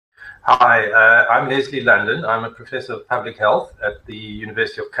Hi, I'm Leslie London. I'm a professor of public health at the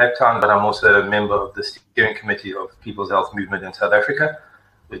University of Cape Town, but I'm also a member of the steering committee of People's Health Movement in South Africa,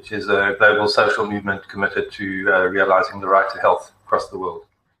 which is a global social movement committed to realizing the right to health across the world.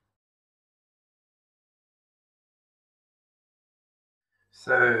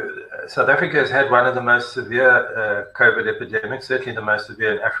 So, South Africa has had one of the most severe COVID epidemics, certainly the most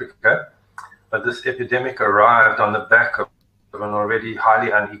severe in Africa. But this epidemic arrived on the back of an already highly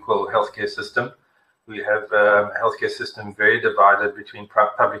unequal healthcare system. We have a healthcare system very divided between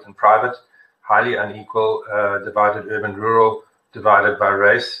public and private, highly unequal, divided urban-rural, divided by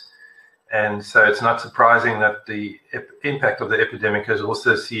race. And so it's not surprising that the impact of the epidemic has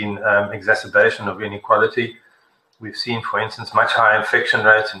also seen exacerbation of inequality. We've seen, for instance, much higher infection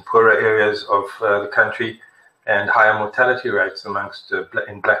rates in poorer areas of the country and higher mortality rates amongst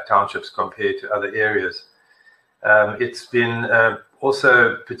in black townships compared to other areas. It's been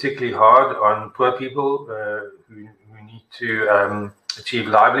also particularly hard on poor people who need to achieve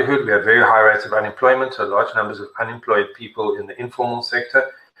livelihood. We have very high rates of unemployment, so large numbers of unemployed people in the informal sector,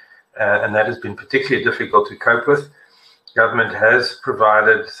 and that has been particularly difficult to cope with. Government has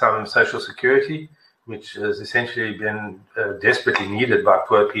provided some social security, which has essentially been desperately needed by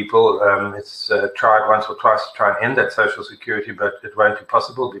poor people. It's tried once or twice to try and end that social security, but it won't be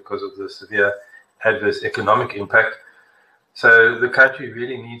possible because of the severe adverse economic impact. So the country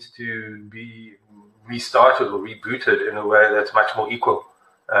really needs to be restarted or rebooted in a way that's much more equal,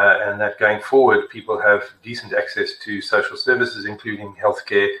 and that going forward, people have decent access to social services, including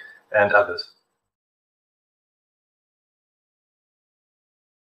healthcare and others.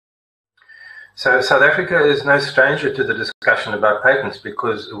 So South Africa is no stranger to the discussion about patents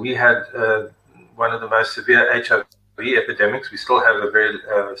because we had one of the most severe HIV epidemics. We still have a very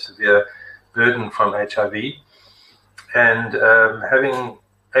severe burden from HIV. And having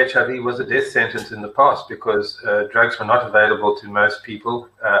HIV was a death sentence in the past because drugs were not available to most people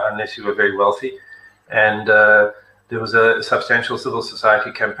unless you were very wealthy. And there was a substantial civil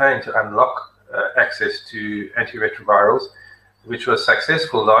society campaign to unlock access to antiretrovirals, which was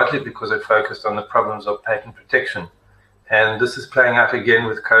successful largely because it focused on the problems of patent protection. And this is playing out again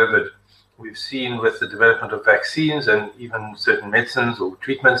with COVID. We've seen with the development of vaccines and even certain medicines or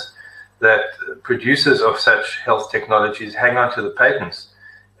treatments that producers of such health technologies hang on to the patents.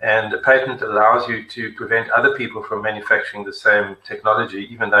 And a patent allows you to prevent other people from manufacturing the same technology,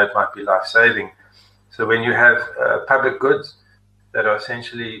 even though it might be life-saving. So when you have public goods that are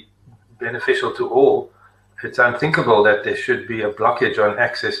essentially beneficial to all, it's unthinkable that there should be a blockage on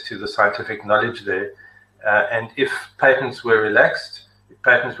access to the scientific knowledge there. And if patents were relaxed, if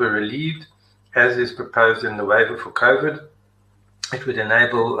patents were relieved, as is proposed in the waiver for COVID, it would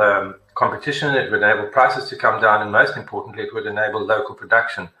enable competition, it would enable prices to come down, and most importantly, it would enable local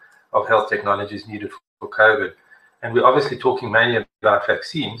production of health technologies needed for COVID. And we're obviously talking mainly about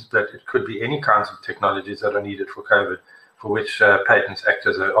vaccines, but it could be any kinds of technologies that are needed for COVID, for which patents act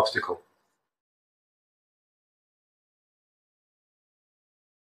as an obstacle.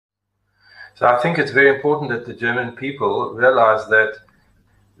 So I think it's very important that the German people realize that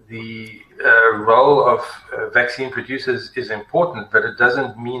the role of vaccine producers is important, but it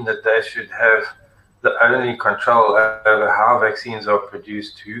doesn't mean that they should have the only control over how vaccines are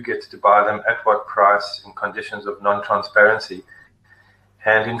produced, who gets to buy them, at what price, in conditions of non-transparency.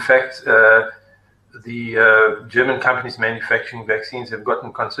 And in fact, the German companies manufacturing vaccines have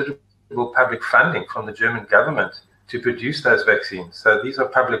gotten considerable public funding from the German government to produce those vaccines. So these are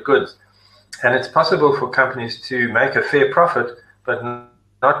public goods. And it's possible for companies to make a fair profit, but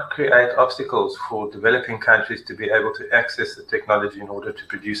not create obstacles for developing countries to be able to access the technology in order to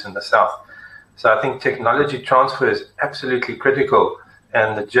produce in the South. So I think technology transfer is absolutely critical,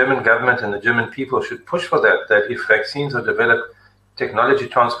 and the German government and the German people should push for that, that if vaccines are developed, technology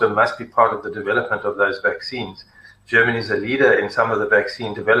transfer must be part of the development of those vaccines. Germany is a leader in some of the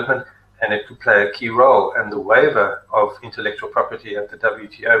vaccine development, and it could play a key role, and the waiver of intellectual property at the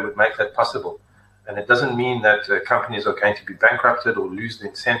WTO would make that possible. And it doesn't mean that companies are going to be bankrupted or lose the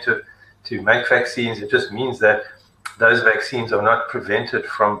incentive to make vaccines. It just means that those vaccines are not prevented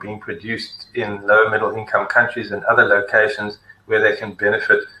from being produced in low middle income countries and other locations where they can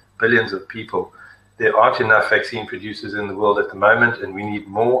benefit billions of people. There aren't enough vaccine producers in the world at the moment, and we need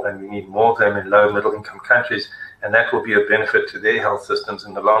more, and we need more of them in low middle income countries, and that will be a benefit to their health systems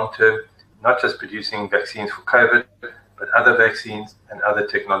in the long term, not just producing vaccines for COVID, but other vaccines and other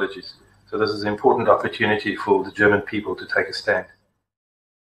technologies. So this is an important opportunity for the German people to take a stand.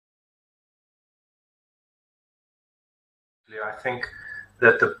 I think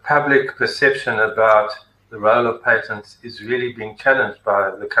that the public perception about the role of patents is really being challenged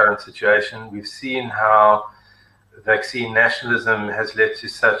by the current situation. We've seen how vaccine nationalism has led to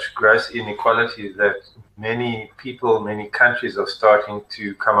such gross inequality that many people, many countries are starting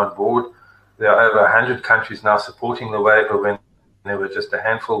to come on board. There are over 100 countries now supporting the waiver when there were just a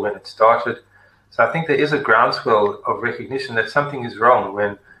handful when it started. So I think there is a groundswell of recognition that something is wrong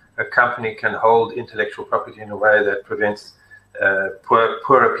when a company can hold intellectual property in a way that prevents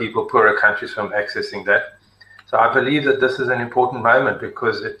poorer people, poorer countries from accessing that. So I believe that this is an important moment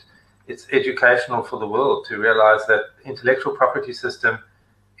because it's educational for the world to realize that intellectual property system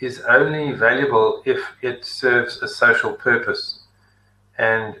is only valuable if it serves a social purpose.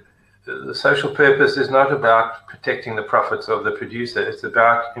 And the social purpose is not about protecting the profits of the producer, it's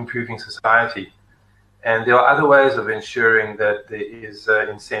about improving society. And there are other ways of ensuring that there is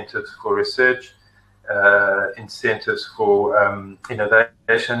incentives for research, incentives for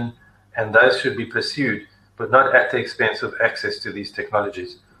innovation, and those should be pursued, but not at the expense of access to these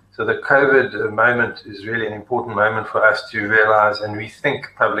technologies. So the COVID moment is really an important moment for us to realize and rethink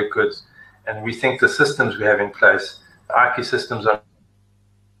public goods and rethink the systems we have in place. The IP systems are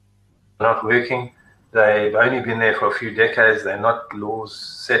not working. They've only been there for a few decades. They're not laws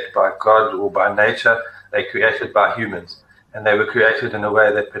set by God or by nature. They're created by humans. And they were created in a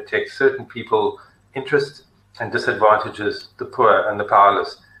way that protects certain people's interests and disadvantages the poor and the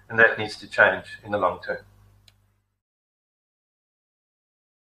powerless. And that needs to change in the long term.